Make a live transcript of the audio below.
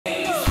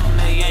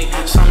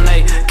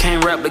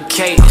can't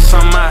replicate. It's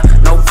on my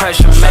no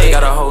pressure made.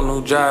 Got a whole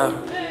new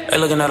job. They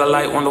looking at her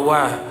like, wonder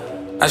why.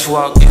 I she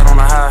walked in on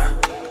a high.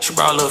 She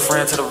brought a little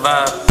friend to the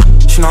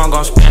vibe. She know I'm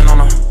gon' spin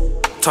on her.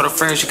 Told her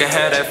friend she could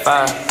have that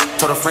 5.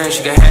 Told her friend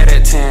she could have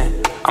that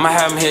 10. I'ma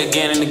have him here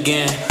again and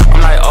again. I'm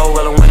like, oh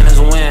well, a win is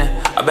a win.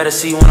 I better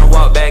see when I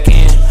walk back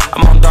in.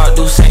 I'm on dark,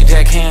 do St.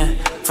 Jack hand.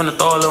 Finna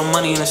throw a little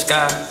money in the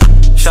sky.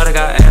 Shawty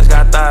got ass,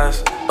 got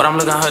thighs, but I'm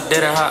looking her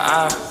dead in her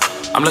eye.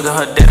 I'm looking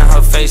her dead in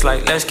her face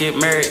like, let's get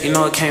married, you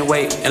know it can't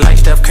wait. And like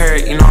Steph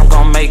Curry, you know I'm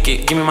gon' make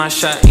it. Give me my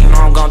shot, you know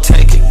I'm gon'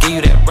 take it. Give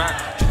you that rock.